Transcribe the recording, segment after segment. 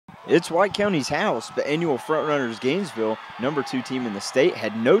It's White County's house, but annual frontrunners Gainesville, #2 team in the state,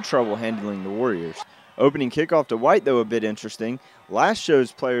 had no trouble handling the Warriors. Opening kickoff to White, though, a bit interesting. Last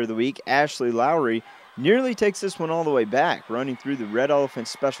show's player of the week, Ashley Lowry, nearly takes this one all the way back, running through the Red Elephant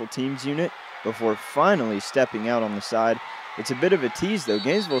special teams unit before finally stepping out on the side. It's a bit of a tease, though.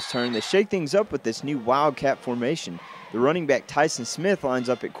 Gainesville's turn. They shake things up with this new Wildcat formation. The running back Tyson Smith lines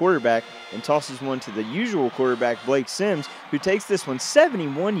up at quarterback and tosses one to the usual quarterback Blake Sims, who takes this one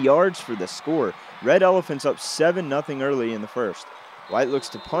 71 yards for the score. Red Elephants up 7-0 early in the first. White looks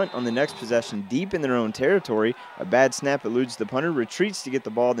to punt on the next possession deep in their own territory. A bad snap eludes the punter, retreats to get the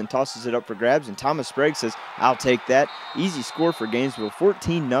ball, then tosses it up for grabs, and Thomas Sprague says, "I'll take that." Easy score for Gainesville,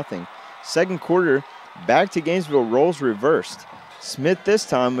 14-0. Second quarter, back to Gainesville, roles reversed. Smith this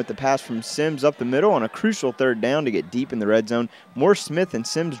time with the pass from Sims up the middle on a crucial third down to get deep in the red zone. More Smith and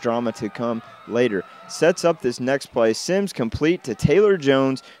Sims drama to come later. Sets up this next play. Sims complete to Taylor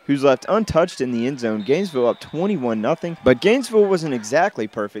Jones, who's left untouched in the end zone. Gainesville up 21-0. But Gainesville wasn't exactly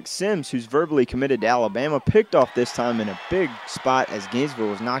perfect. Sims, who's verbally committed to Alabama, picked off this time in a big spot as Gainesville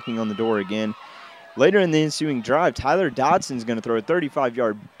was knocking on the door again. Later in the ensuing drive, Tyler Dodson's going to throw a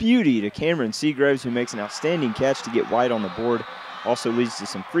 35-yard beauty to Cameron Seagraves, who makes an outstanding catch to get White on the board. Also leads to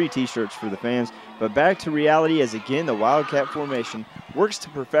some free t-shirts for the fans. But back to reality as again the Wildcat formation works to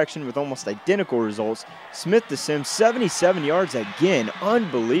perfection with almost identical results. Smith to Sims, 77 yards again.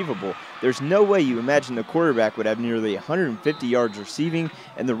 Unbelievable. There's no way you imagine the quarterback would have nearly 150 yards receiving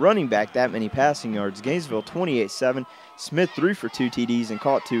and the running back that many passing yards. Gainesville 28-7. Smith 3 for 2 TDs and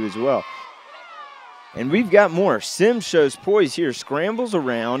caught 2 as well. And we've got more. Sims shows poise here, scrambles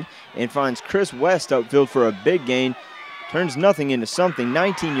around and finds Chris West upfield for a big gain. Turns nothing into something.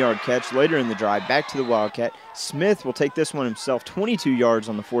 19-yard catch later in the drive. Back to the Wildcat. Smith will take this one himself. 22 yards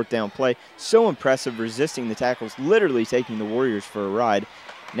on the fourth down play. So impressive, resisting the tackles, literally taking the Warriors for a ride.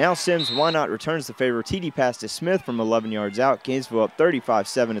 Now Sims, why not, returns the favor. TD pass to Smith from 11 yards out. Gainesville up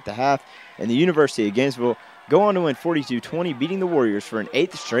 35-7 at the half. And the University of Gainesville go on to win 42-20, beating the Warriors for an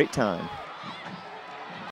 8th straight time.